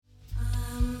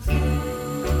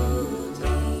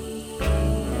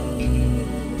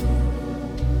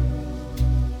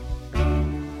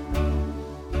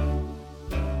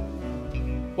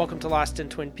Welcome to Lost in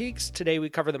Twin Peaks. Today we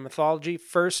cover the mythology,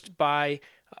 first by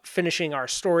finishing our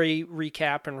story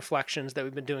recap and reflections that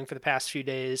we've been doing for the past few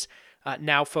days,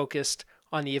 now focused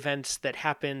on the events that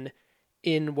happen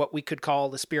in what we could call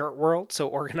the spirit world, so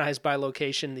organized by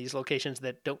location, these locations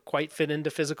that don't quite fit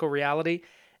into physical reality,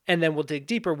 and then we'll dig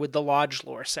deeper with the Lodge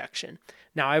lore section.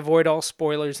 Now, I avoid all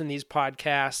spoilers in these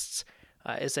podcasts,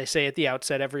 as I say at the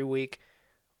outset every week.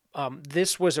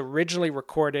 This was originally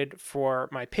recorded for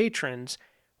my patrons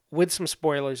with some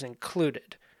spoilers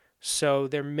included. So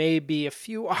there may be a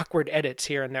few awkward edits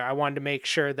here and there. I wanted to make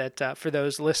sure that for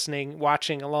those listening,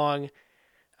 watching along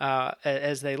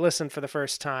as they listen for the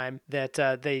first time, that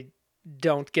they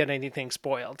don't get anything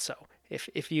spoiled. So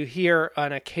if you hear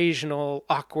an occasional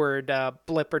awkward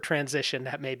blip or transition,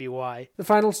 that may be why. The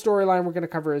final storyline we're going to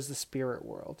cover is the spirit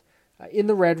world. In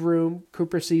the Red Room,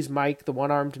 Cooper sees Mike, the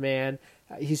one-armed man.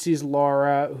 He sees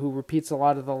Laura, who repeats a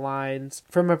lot of the lines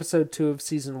from episode 2 of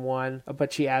season 1,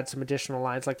 but she adds some additional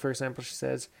lines. Like, for example, she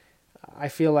says, I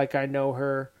feel like I know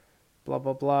her, blah,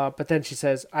 blah, blah. But then she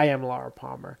says, I am Laura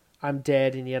Palmer. I'm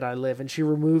dead, and yet I live. And she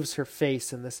removes her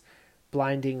face, and this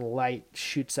blinding light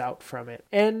shoots out from it.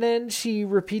 And then she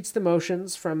repeats the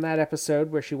motions from that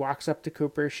episode where she walks up to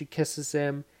Cooper, she kisses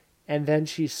him, and then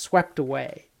she's swept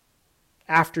away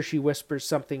after she whispers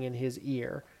something in his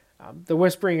ear. The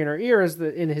whispering in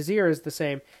his ear is the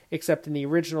same, except in the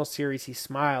original series he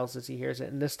smiles as he hears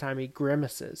it, and this time he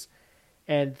grimaces.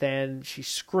 And then she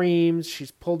screams,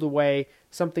 she's pulled away,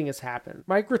 something has happened.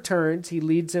 Mike returns, he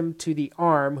leads him to the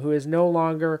arm, who is no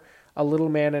longer a little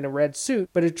man in a red suit,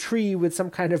 but a tree with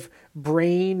some kind of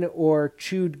brain or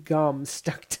chewed gum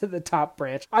stuck to the top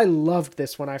branch. I loved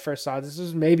this when I first saw it. This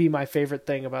was maybe my favorite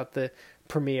thing about the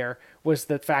premiere, was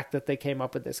the fact that they came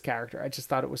up with this character. I just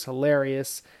thought it was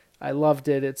hilarious. I loved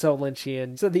it. It's so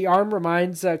Lynchian. So the arm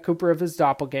reminds Cooper of his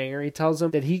doppelganger. He tells him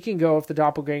that he can go if the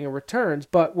doppelganger returns,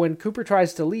 but when Cooper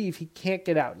tries to leave, he can't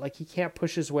get out. Like, he can't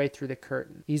push his way through the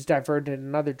curtain. He's diverted in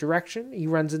another direction. He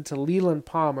runs into Leland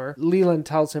Palmer. Leland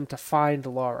tells him to find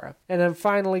Laura. And then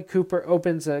finally, Cooper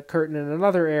opens a curtain in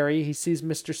another area. He sees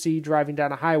Mr. C driving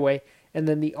down a highway, and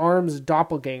then the arm's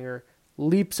doppelganger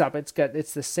leaps up.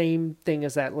 It's the same thing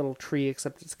as that little tree,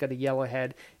 except it's got a yellow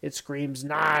head. It screams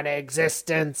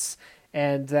non-existence,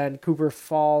 and then Cooper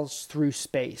falls through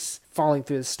space, falling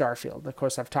through the starfield. And of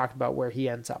course, I've talked about where he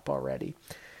ends up already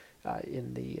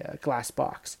in the glass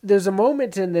box. There's a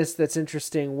moment in this that's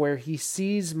interesting where he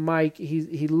sees Mike.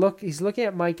 He's looking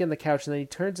at Mike in the couch, and then he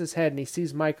turns his head and he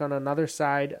sees Mike on another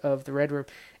side of the Red Room,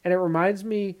 and it reminds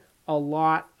me a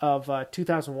lot of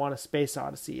 2001: A Space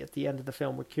Odyssey at the end of the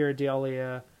film, with Keira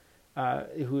Delia,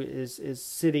 who is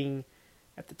sitting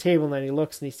at the table, and then he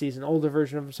looks and he sees an older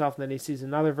version of himself, and then he sees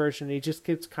another version, and he just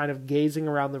keeps kind of gazing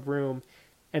around the room,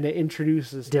 and it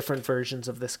introduces different versions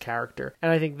of this character.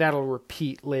 And I think that'll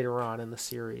repeat later on in the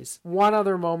series. One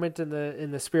other moment in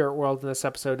the spirit world in this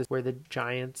episode is where the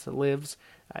giant lives.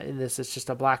 In this, it's just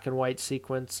a black and white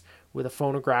sequence with a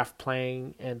phonograph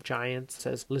playing, and Giant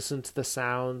says, listen to the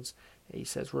sounds. He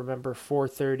says, remember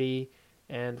 4:30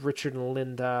 and Richard and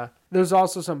Linda. There's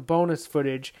also some bonus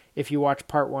footage if you watch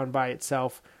part 1 by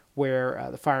itself, where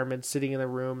the fireman's sitting in the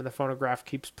room and the phonograph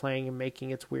keeps playing and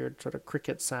making its weird sort of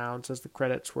cricket sounds as the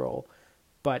credits roll.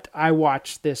 But I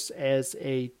watched this as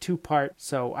a 2-part,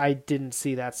 so I didn't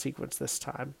see that sequence this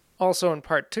time. Also in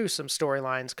part 2, some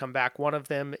storylines come back. One of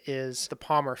them is the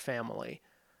Palmer family.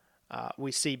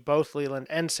 We see both Leland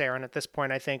and Sarah, and at this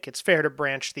point I think it's fair to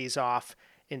branch these off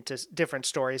into different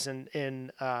stories.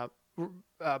 In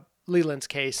Leland's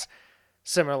case,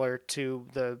 similar to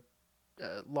the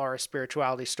Laura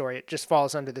spirituality story, it just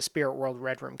falls under the Spirit World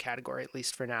Red Room category, at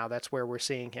least for now. That's where we're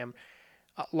seeing him.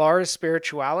 Laura's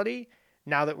spirituality,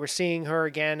 now that we're seeing her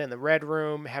again in the Red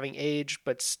Room, having aged,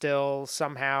 but still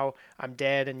somehow I'm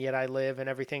dead and yet I live, and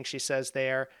everything she says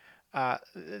there,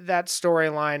 that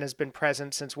storyline has been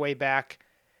present since way back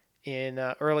in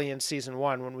early in season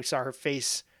 1, when we saw her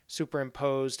face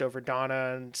superimposed over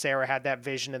Donna, and Sarah had that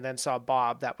vision and then saw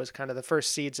Bob. That was kind of the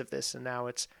first seeds of this, and now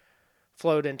it's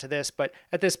flowed into this. But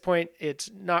at this point, it's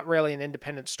not really an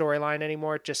independent storyline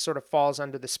anymore. It just sort of falls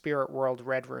under the Spirit World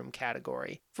Red Room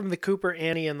category. From the Cooper,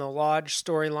 Annie, and the Lodge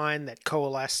storyline that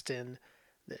coalesced in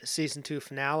the season 2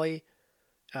 finale,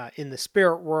 in the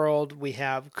Spirit World, we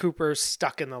have Cooper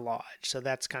stuck in the Lodge. So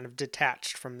that's kind of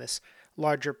detached from this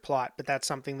larger plot, but that's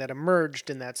something that emerged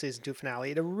in that season 2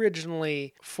 finale. It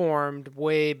originally formed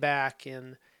way back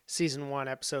in season 1,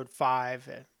 episode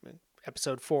 5,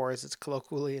 episode 4 as it's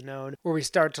colloquially known, where we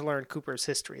start to learn Cooper's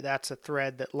history. That's a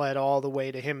thread that led all the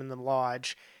way to him in the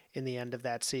Lodge in the end of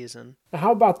that season. Now,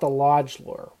 how about the Lodge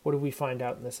lore? What do we find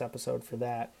out in this episode for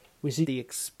that? we see the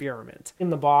experiment in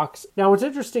the box. Now, what's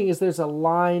interesting is there's a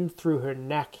line through her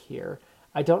neck here.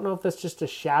 I don't know if that's just a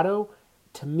shadow.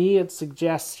 To me, it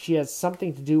suggests she has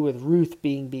something to do with Ruth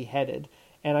being beheaded.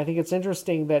 And I think it's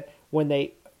interesting that when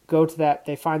they go to that,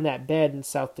 they find that bed in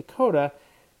South Dakota,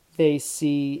 they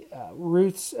see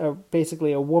Ruth's,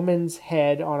 basically a woman's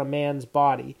head on a man's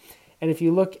body. And if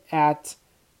you look at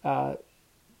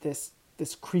this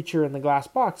creature in the glass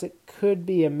box, it could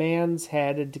be a man's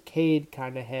head, a decayed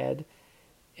kind of head,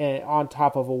 on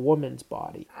top of a woman's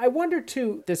body. I wonder,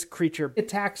 too, this creature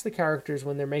attacks the characters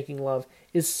when they're making love.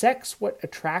 Is sex what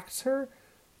attracts her?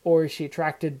 Or is she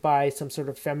attracted by some sort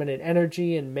of feminine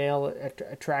energy and male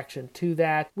attraction to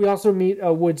that? We also meet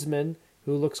a woodsman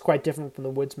who looks quite different from the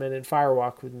woodsman in Fire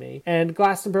Walk with Me. And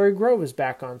Glastonbury Grove is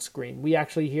back on screen. We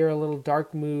actually hear a little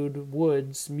Dark Mood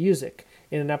Woods music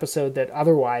in an episode that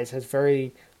otherwise has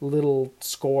very little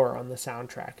score on the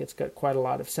soundtrack. It's got quite a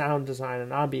lot of sound design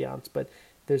and ambiance, but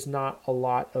there's not a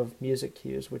lot of music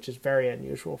cues, which is very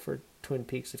unusual for Twin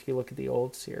Peaks if you look at the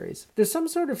old series. There's some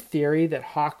sort of theory that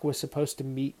Hawk was supposed to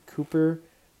meet Cooper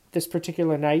this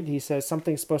particular night. He says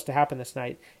something's supposed to happen this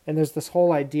night. And there's this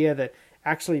whole idea that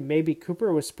actually maybe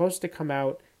Cooper was supposed to come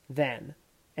out then,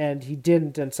 and he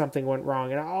didn't, and something went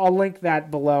wrong. And I'll link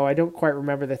that below. I don't quite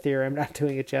remember the theory. I'm not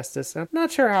doing it justice. I'm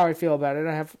not sure how I feel about it.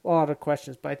 I have a lot of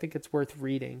questions, but I think it's worth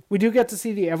reading. We do get to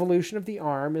see the evolution of the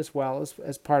arm as well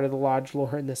as part of the Lodge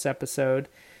lore in this episode.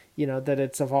 You know, that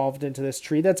it's evolved into this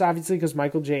tree. That's obviously because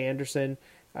Michael J. Anderson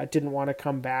didn't want to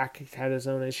come back. He had his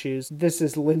own issues. This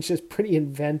is Lynch's pretty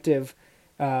inventive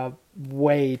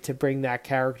way to bring that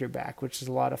character back, which is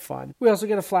a lot of fun. We also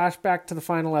get a flashback to the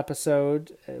final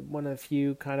episode, one of the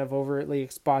few kind of overtly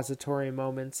expository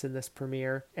moments in this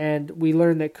premiere. And we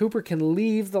learn that Cooper can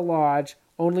leave the lodge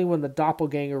only when the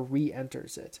doppelganger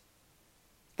re-enters it.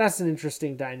 That's an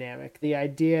interesting dynamic. The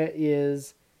idea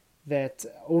is that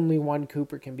only one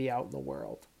Cooper can be out in the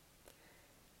world.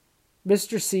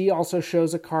 Mr. C also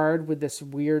shows a card with this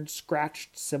weird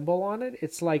scratched symbol on it.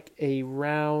 It's like a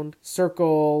round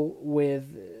circle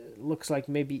with, looks like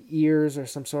maybe ears or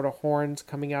some sort of horns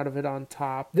coming out of it on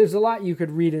top. There's a lot you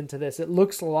could read into this. It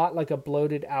looks a lot like a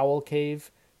bloated owl cave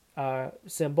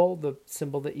symbol, the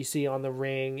symbol that you see on the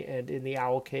ring and in the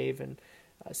owl cave in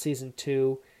season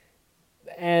 2.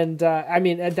 And I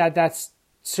mean, that's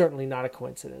certainly not a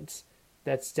coincidence.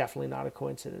 That's definitely not a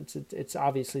coincidence. It's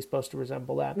obviously supposed to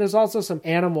resemble that. And there's also some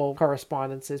animal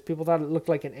correspondences. People thought it looked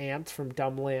like an ant from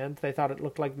Dumbland. They thought it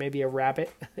looked like maybe a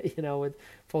rabbit, with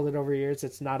folded over ears.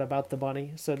 It's not about the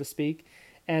bunny, so to speak.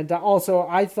 And also,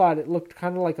 I thought it looked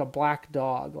kind of like a black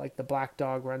dog, like the black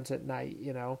dog runs at night,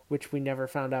 which we never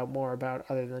found out more about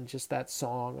other than just that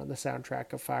song on the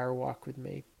soundtrack of Fire Walk with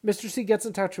Me. Mr. C gets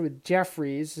in touch with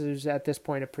Jeffries, who's at this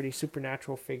point a pretty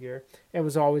supernatural figure, and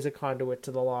was always a conduit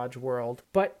to the Lodge world.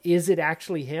 But is it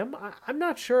actually him? I'm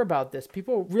not sure about this.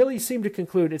 People really seem to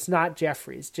conclude it's not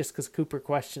Jeffries, just because Cooper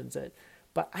questions it.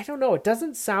 But I don't know. It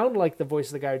doesn't sound like the voice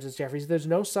of the guy who does Jeffries. There's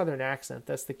no southern accent.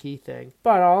 That's the key thing.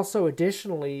 But also,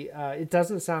 additionally, it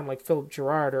doesn't sound like Philip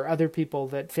Gerard or other people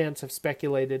that fans have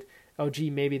speculated, oh, gee,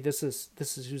 maybe this is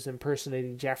who's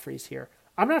impersonating Jeffries here.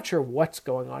 I'm not sure what's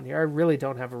going on here. I really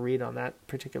don't have a read on that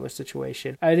particular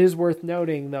situation. It is worth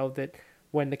noting, though, that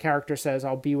when the character says,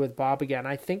 I'll be with Bob again,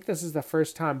 I think this is the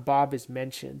first time Bob is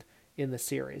mentioned in the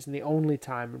series, and the only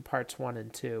time in parts 1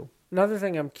 and 2. Another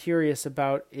thing I'm curious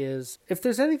about is if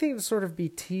there's anything to sort of be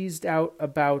teased out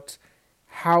about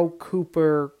how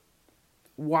Cooper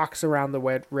walks around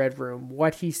the Red Room,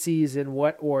 what he sees in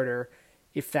what order,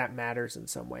 if that matters in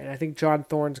some way. And I think John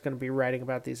Thorne's going to be writing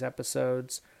about these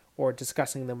episodes or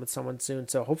discussing them with someone soon,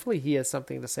 so hopefully he has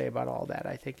something to say about all that.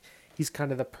 I think he's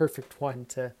kind of the perfect one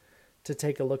to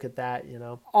take a look at that,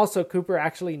 Also, Cooper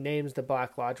actually names the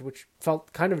Black Lodge, which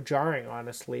felt kind of jarring,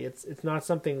 honestly. It's not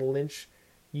something Lynch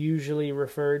usually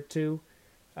referred to.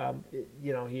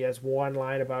 He has one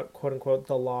line about quote-unquote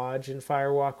the Lodge in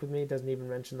Fire Walk with Me. Doesn't even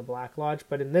mention the Black Lodge.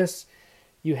 But in this,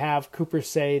 you have Cooper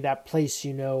say, that place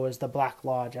you know is the Black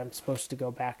Lodge. I'm supposed to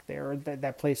go back there. Or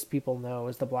that place people know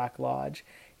is the Black Lodge.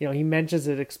 He mentions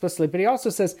it explicitly, but he also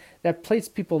says that place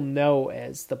people know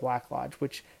as the Black Lodge,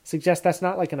 which suggests that's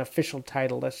not like an official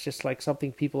title. That's just like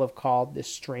something people have called this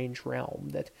strange realm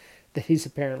that he's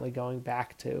apparently going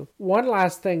back to. One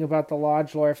last thing about the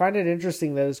Lodge lore. I find it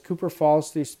interesting that as Cooper falls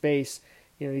through space,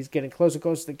 he's getting closer and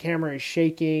closer. The camera is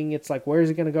shaking. It's like, where's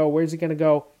it going to go? Where's it going to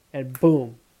go? And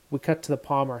boom, we cut to the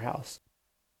Palmer house.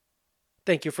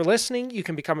 Thank you for listening. You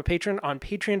can become a patron on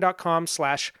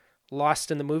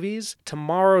patreon.com/Lost in the Movies.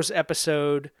 Tomorrow's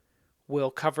episode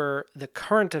will cover the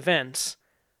current events,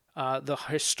 the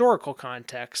historical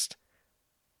context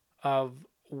of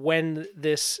when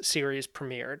this series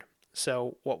premiered.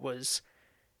 So what was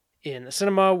in the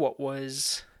cinema, what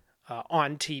was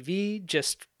on TV,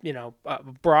 just, a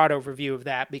broad overview of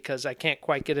that, because I can't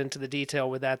quite get into the detail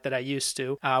with that I used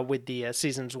to with the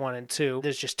seasons 1 and 2.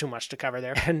 There's just too much to cover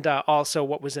there. And also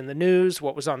what was in the news,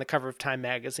 what was on the cover of Time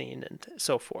magazine, and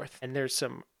so forth. And there's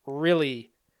some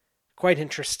really quite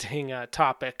interesting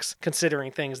topics,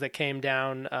 considering things that came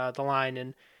down the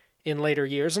line in later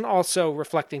years, and also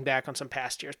reflecting back on some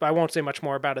past years. But I won't say much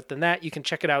more about it than that. You can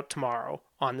check it out tomorrow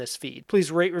on this feed.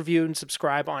 Please rate, review, and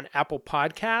subscribe on Apple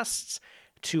Podcasts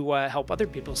to help other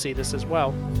people see this as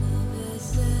well.